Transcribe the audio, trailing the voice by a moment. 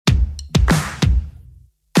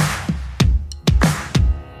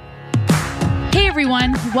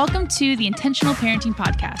everyone. Welcome to the Intentional Parenting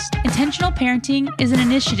Podcast. Intentional Parenting is an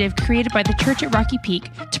initiative created by the Church at Rocky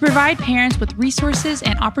Peak to provide parents with resources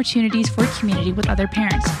and opportunities for community with other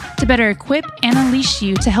parents to better equip and unleash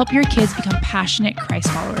you to help your kids become passionate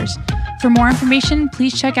Christ followers. For more information,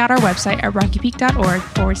 please check out our website at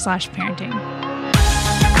rockypeak.org/parenting.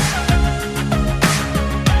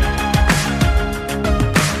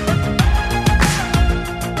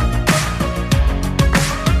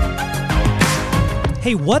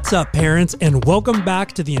 Hey, what's up, parents, and welcome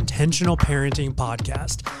back to the Intentional Parenting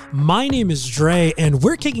Podcast. My name is Dre, and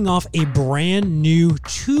we're kicking off a brand new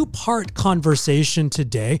two-part conversation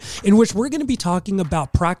today in which we're going to be talking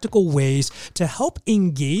about practical ways to help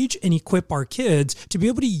engage and equip our kids to be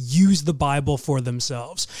able to use the Bible for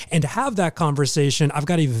themselves. And to have that conversation, I've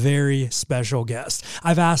got a very special guest.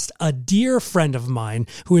 I've asked a dear friend of mine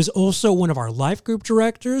who is also one of our life group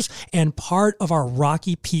directors and part of our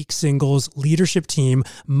Rocky Peak Singles leadership team,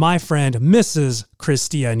 my friend, Mrs.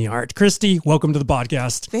 Christy Enyart. Christy, welcome to the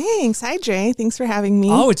podcast. Thanks. Hi, Dre. Thanks for having me.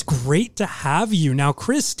 Oh, it's great to have you. Now,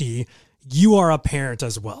 Christy, you are a parent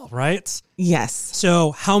as well, right? Yes.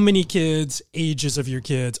 So how many kids, ages of your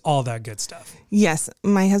kids, all that good stuff? Yes.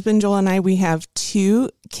 My husband, Joel, and I, we have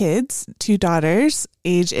two kids, two daughters.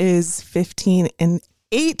 Age is 15 and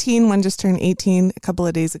 18. One just turned 18 a couple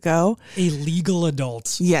of days ago. A legal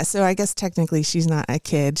adult. Yeah. So I guess technically she's not a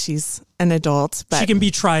kid. She's an adult. But she can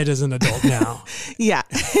be tried as an adult now. Yeah,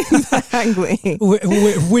 exactly.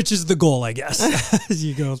 Which is the goal, I guess, as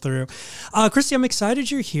you go through. Christy, I'm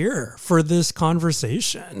excited you're here for this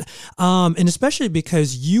conversation. And especially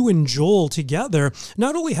because you and Joel together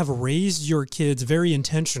not only have raised your kids very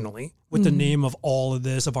intentionally with the name of all of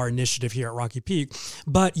this, of our initiative here at Rocky Peak,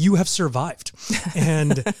 but you have survived.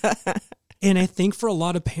 And I think for a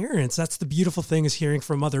lot of parents, that's the beautiful thing, is hearing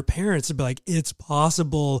from other parents to be like, it's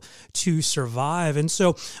possible to survive. And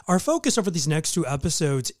so our focus over these next two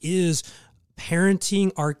episodes is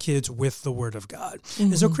parenting our kids with the Word of God.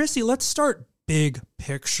 And so, Christy, let's start big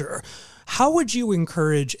picture. How would you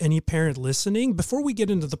encourage any parent listening, before we get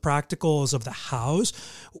into the practicals of the hows,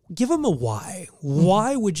 give them a why?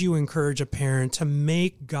 Why would you encourage a parent to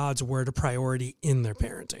make God's Word a priority in their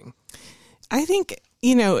parenting? I think,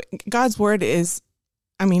 God's Word is,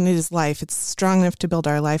 it is life. It's strong enough to build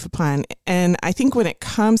our life upon. And I think when it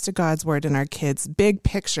comes to God's Word and our kids, big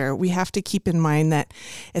picture, we have to keep in mind that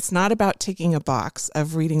it's not about ticking a box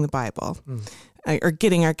of reading the Bible or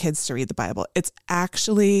getting our kids to read the Bible. It's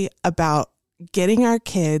actually about getting our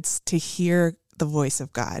kids to hear the voice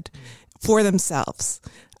of God for themselves.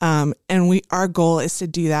 And our goal is to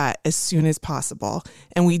do that as soon as possible.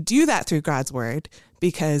 And we do that through God's Word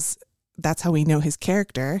because that's how we know His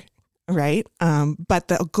character, right? But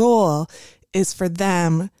the goal is for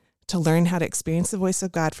them to learn how to experience the voice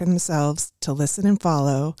of God for themselves, to listen and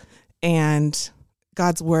follow. And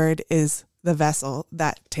God's Word is the vessel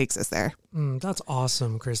that takes us there. That's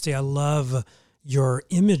awesome, Christy. I love your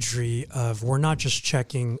imagery of, we're not just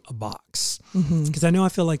checking a box. Because I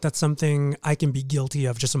feel like that's something I can be guilty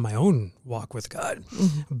of just in my own walk with God.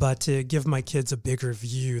 But to give my kids a bigger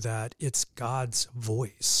view that it's God's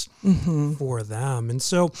voice for them. And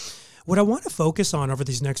so what I want to focus on over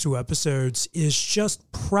these next two episodes is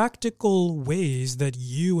just practical ways that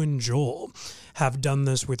you and Joel have done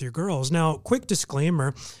this with your girls. Now, quick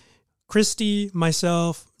disclaimer, Christy,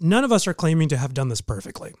 myself, none of us are claiming to have done this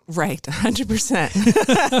perfectly. Right,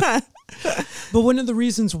 100%. But one of the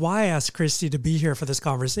reasons why I asked Christy to be here for this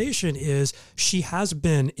conversation is she has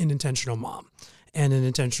been an intentional mom and an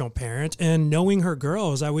intentional parent. And knowing her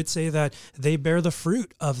girls, I would say that they bear the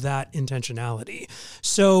fruit of that intentionality.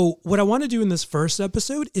 So what I want to do in this first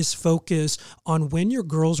episode is focus on when your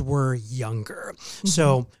girls were younger.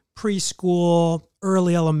 So preschool,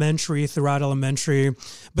 early elementary, throughout elementary.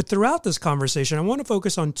 But throughout this conversation, I want to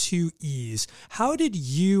focus on two E's. How did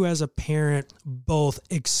you as a parent both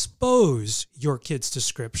expose your kids to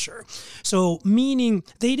Scripture? So meaning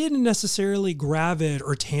they didn't necessarily grab it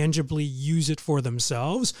or tangibly use it for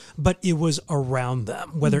themselves, but it was around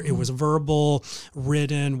them, whether it was verbal,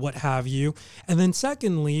 written, what have you. And then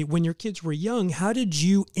secondly, when your kids were young, how did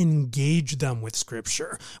you engage them with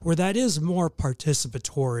Scripture, where that is more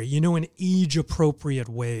participatory, in age-appropriate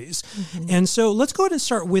ways? And so let's go ahead and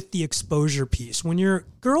start with the exposure piece. When your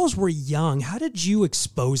girls were young, how did you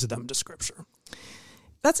expose them to Scripture?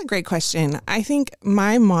 That's a great question. I think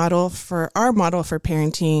our model for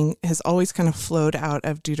parenting has always kind of flowed out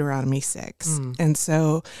of Deuteronomy 6. And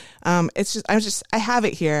so I have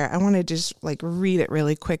it here. I want to just read it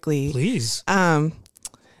really quickly. Please.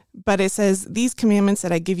 But it says, "These commandments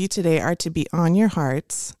that I give you today are to be on your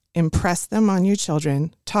hearts. impress them on your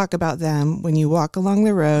children. Talk about them when you walk along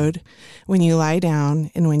the road, when you lie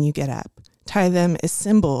down, and when you get up. Tie them as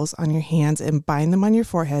symbols on your hands and bind them on your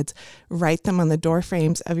foreheads. Write them on the door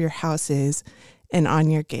frames of your houses and on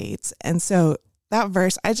your gates. And so that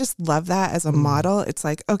verse, I just love that as a model. It's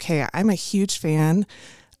like, okay, I'm a huge fan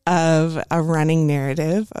of a running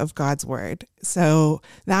narrative of God's word. So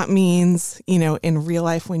that means, in real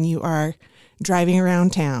life, when you are driving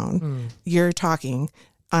around town, you're talking.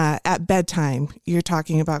 At bedtime, you're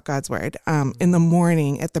talking about God's word. In the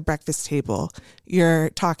morning at the breakfast table, you're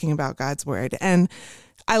talking about God's word. And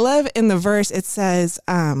I love in the verse, it says,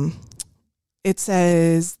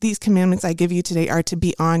 these commandments I give you today are to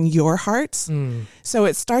be on your hearts. So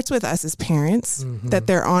it starts with us as parents, that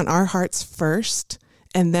they're on our hearts first,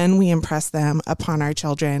 and then we impress them upon our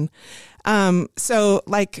children. So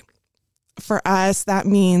like for us, that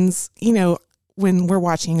means, when we're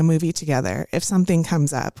watching a movie together, if something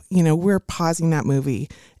comes up, we're pausing that movie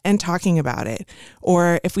and talking about it.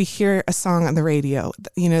 Or if we hear a song on the radio,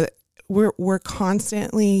 we're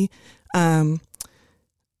constantly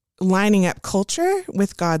lining up culture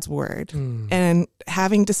with God's word and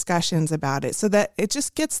having discussions about it so that it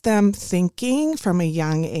just gets them thinking from a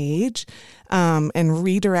young age and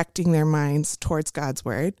redirecting their minds towards God's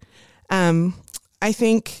word. I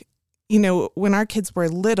think, when our kids were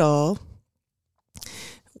little,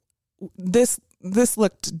 this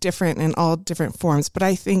looked different in all different forms, but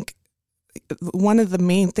I think one of the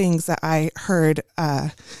main things that I heard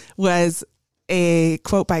was a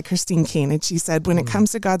quote by Christine Caine, and she said, when it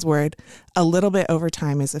comes to God's word, a little bit over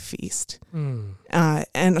time is a feast.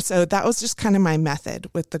 And so that was just kind of my method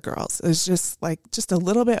with the girls. It was just a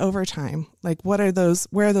little bit over time. Like, where are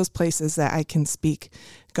those places that I can speak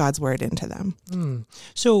God's word into them?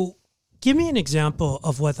 So give me an example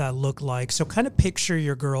of what that looked like. So kind of picture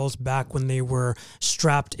your girls back when they were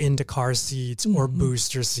strapped into car seats or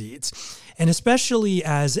booster seats. And especially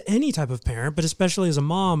as any type of parent, but especially as a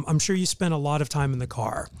mom, I'm sure you spent a lot of time in the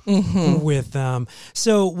car with them.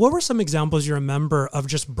 So what were some examples you remember of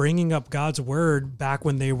just bringing up God's word back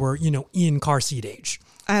when they were, in car seat age?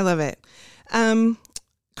 I love it.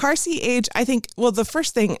 Car seat age, I think, the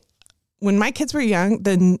first thing, when my kids were young,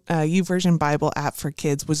 the YouVersion Bible app for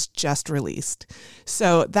kids was just released.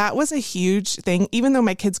 So that was a huge thing. Even though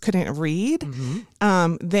my kids couldn't read,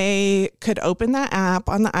 they could open that app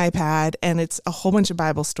on the iPad and it's a whole bunch of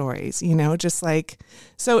Bible stories,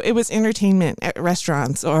 so it was entertainment at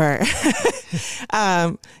restaurants or,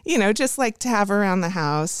 just like to have around the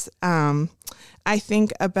house. I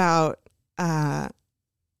think about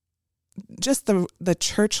just the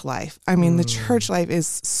church life. I mean, the church life is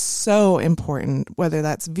so important, whether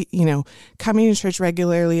that's, coming to church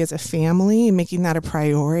regularly as a family and making that a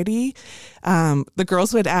priority. The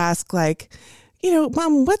girls would ask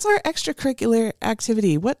Mom, what's our extracurricular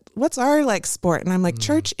activity? What's our sport? And I'm like,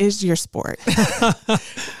 church is your sport.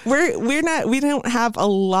 we don't have a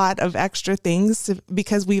lot of extra things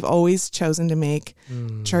because we've always chosen to make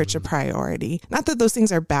church a priority. Not that those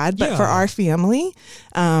things are bad, but for our family,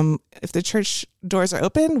 if the church doors are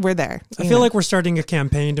open, we're there. I feel like we're starting a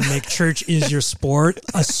campaign to make church is your sport,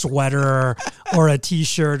 a sweater or a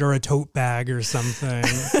t-shirt or a tote bag or something.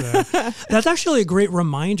 So that's actually a great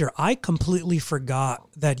reminder. I completely forgot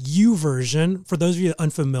that YouVersion, for those of you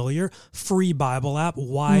unfamiliar, free Bible app,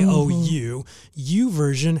 YOU,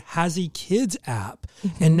 YouVersion has a kids app.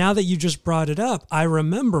 And now that you just brought it up, I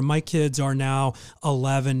remember my kids are now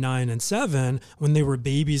 11, 9, and 7. When they were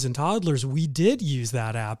babies and toddlers, we did use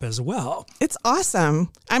that app as well. It's awesome.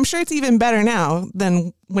 I'm sure it's even better now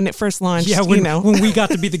than when it first launched. Yeah, when we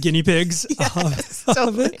got to be the guinea pigs yes,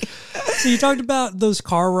 of it. So you talked about those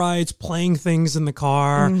car rides, playing things in the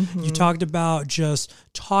car. You talked about just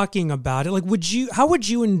talking about it. How would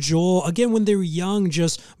you and Joel, again, when they were young,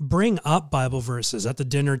 just bring up Bible verses at the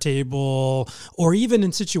dinner table or even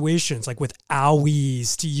in situations like with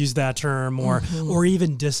owies, to use that term, or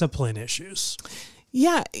even discipline issues?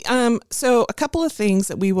 Yeah. So a couple of things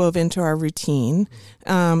that we wove into our routine.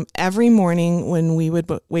 Every morning when we would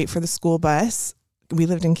wait for the school bus, we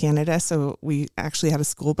lived in Canada, so we actually had a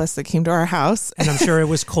school bus that came to our house. And I'm sure it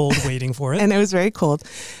was cold waiting for it. And it was very cold.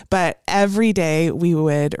 But every day we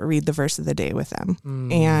would read the verse of the day with them.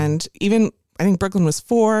 And even, I think Brooklyn was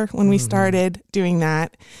 4 when we started doing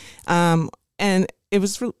that. And it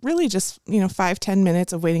was really just, 5-10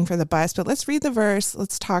 minutes of waiting for the bus, but let's read the verse.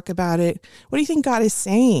 Let's talk about it. What do you think God is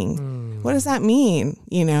saying? What does that mean?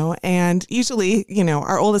 And usually,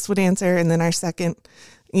 our oldest would answer and then our second,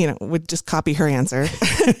 would just copy her answer,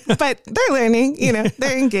 but they're learning,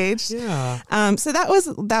 they're engaged. Yeah. So that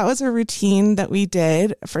was a routine that we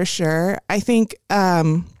did for sure. I think,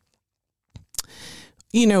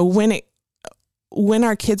 when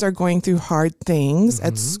our kids are going through hard things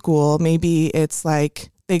at school, maybe it's like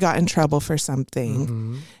they got in trouble for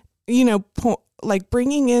something, like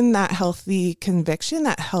bringing in that healthy conviction,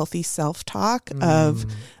 that healthy self-talk of,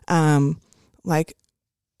 like,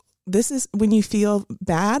 this is when you feel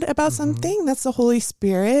bad about something, that's the Holy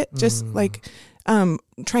Spirit just like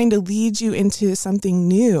trying to lead you into something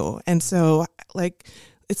new. And so like,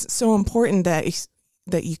 it's so important that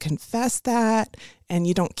you confess that and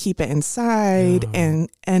you don't keep it inside,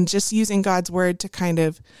 and just using God's word to kind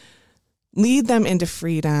of lead them into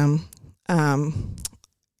freedom.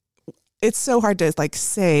 It's so hard to like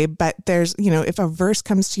say, but there's, if a verse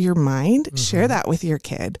comes to your mind, share that with your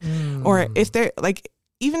kid. Or if they're like,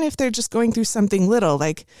 even if they're just going through something little,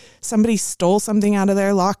 like somebody stole something out of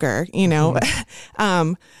their locker,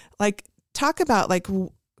 like talk about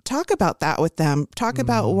that with them. Talk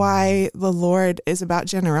about why the Lord is about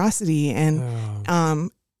generosity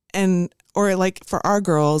or like for our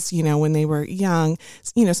girls, when they were young,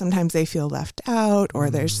 sometimes they feel left out,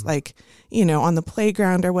 or there's like, on the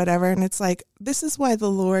playground or whatever. And it's like, this is why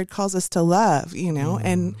the Lord calls us to love,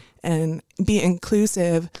 and be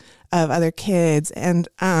inclusive of other kids. And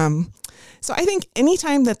so I think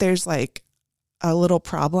anytime that there's like a little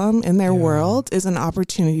problem in their world is an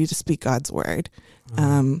opportunity to speak God's word.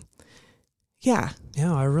 Yeah,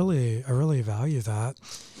 I really value that.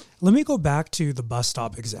 Let me go back to the bus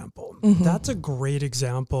stop example. That's a great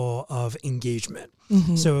example of engagement.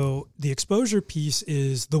 So the exposure piece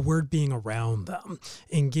is the word being around them.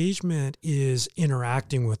 Engagement is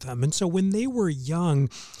interacting with them. And so when they were young,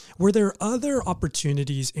 were there other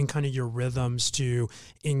opportunities in kind of your rhythms to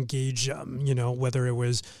engage them, whether it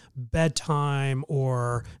was bedtime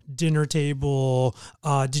or dinner table?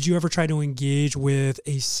 Did you ever try to engage with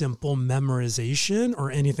a simple memorization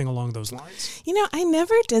or anything along those lines? I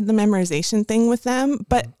never did the memorization thing with them,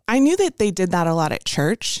 but I knew that they did that a lot at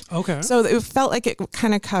church. Okay. So it felt like it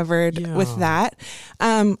kind of covered with that.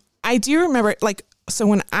 I do remember, so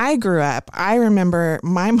when I grew up, I remember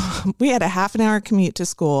my mom, we had a half an hour commute to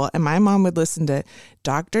school, and my mom would listen to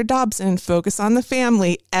Dr. Dobson, Focus on the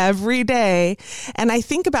Family, every day. And I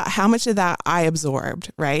think about how much of that I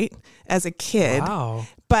absorbed, right, as a kid. Wow.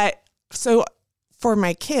 But so for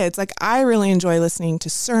my kids, I really enjoy listening to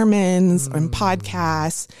sermons and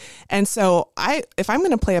podcasts. And so if I'm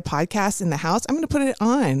going to play a podcast in the house, I'm going to put it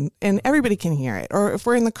on and everybody can hear it. Or if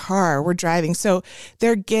we're in the car, we're driving. So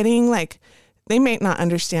they're getting they may not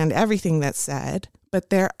understand everything that's said,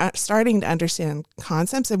 but they're starting to understand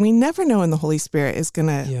concepts. And we never know when the Holy Spirit is going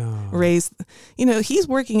to raise, he's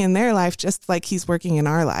working in their life just like he's working in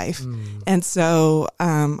our life. And so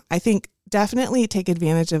I think definitely take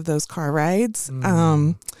advantage of those car rides.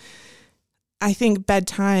 I think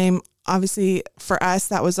bedtime, obviously for us,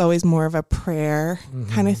 that was always more of a prayer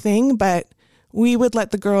kind of thing, but we would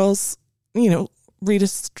let the girls,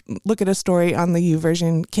 look at a story on the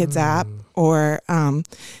YouVersion Kids app, or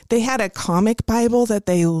they had a comic Bible that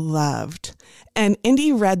they loved. And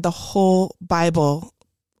Indy read the whole Bible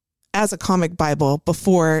as a comic Bible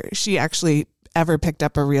before she actually ever picked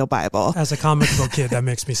up a real Bible. As a comic book kid, that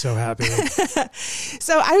makes me so happy.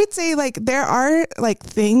 So I would say there are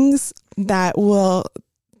things that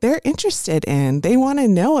they're interested in. They want to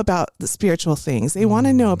know about the spiritual things. They want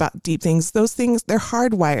to know about deep things. Those things, they're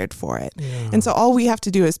hardwired for it. Yeah. And so all we have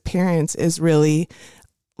to do as parents is really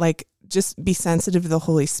just be sensitive to the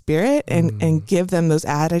Holy Spirit and give them those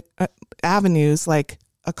avenues, like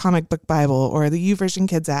a comic book Bible or the YouVersion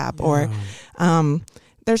Kids app, or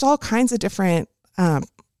there's all kinds of different,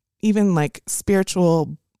 even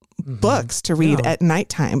spiritual books to read at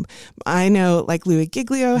nighttime. I know Louis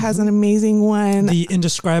Giglio has an amazing one. The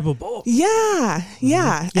Indescribable. Yeah.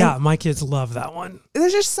 Yeah, my kids love that one.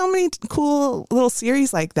 There's just so many cool little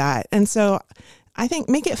series like that. And so I think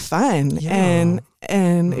make it fun and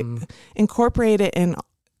incorporate it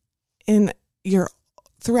in your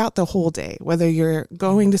throughout the whole day, whether you're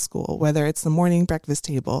going to school, whether it's the morning breakfast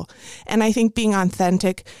table. And I think being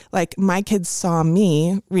authentic, my kids saw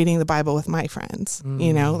me reading the Bible with my friends,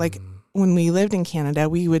 when we lived in Canada,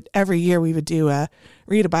 every year we would do a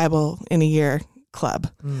read a Bible in a year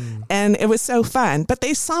club. And it was so fun, but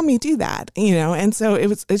they saw me do that, and so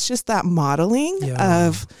it's just that modeling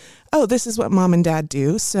of, oh, this is what mom and dad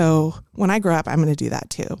do. So when I grow up, I'm going to do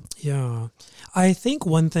that too. Yeah. I think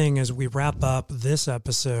one thing as we wrap up this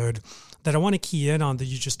episode that I want to key in on that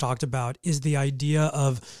you just talked about is the idea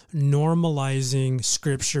of normalizing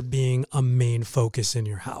scripture being a main focus in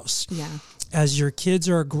your house. Yeah. As your kids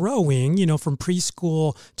are growing, from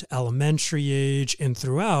preschool to elementary age and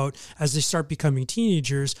throughout, as they start becoming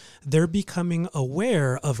teenagers, they're becoming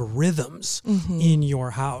aware of rhythms in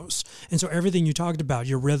your house. And so everything you talked about,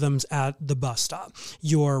 your rhythms at the bus stop,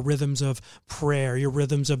 your rhythms of prayer, your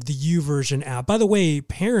rhythms of the YouVersion app. By the way,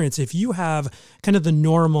 parents, if you have kind of the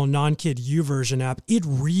normal non-kid YouVersion app, it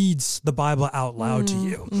reads the Bible out loud to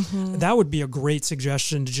you. That would be a great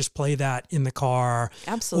suggestion to just play that in the car.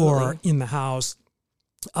 Absolutely. Or in the house.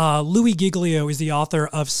 Louis Giglio is the author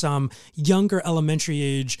of some younger elementary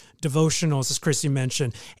age devotionals, as Christy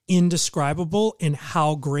mentioned, Indescribable and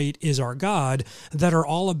How Great Is Our God, that are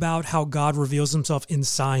all about how God reveals himself in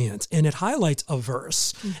science. And it highlights a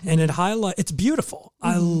verse and it's beautiful.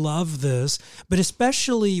 I love this, but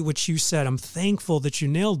especially what you said, I'm thankful that you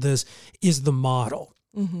nailed this, is the model.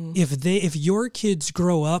 If your kids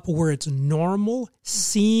grow up where it's normal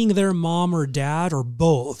seeing their mom or dad or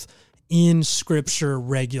both in scripture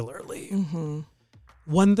regularly.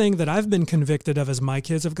 One thing that I've been convicted of as my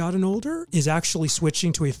kids have gotten older is actually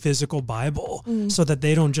switching to a physical Bible so that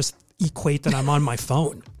they don't just equate that I'm on my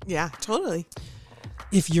phone. Yeah, totally.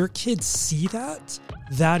 If your kids see that,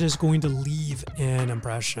 that is going to leave an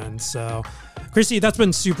impression. So, Christy, that's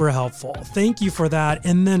been super helpful. Thank you for that.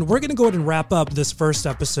 And then we're going to go ahead and wrap up this first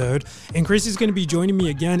episode. And Christy's going to be joining me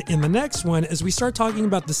again in the next one as we start talking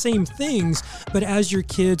about the same things, but as your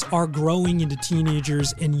kids are growing into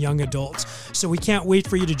teenagers and young adults. So we can't wait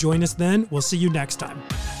for you to join us then. We'll see you next time.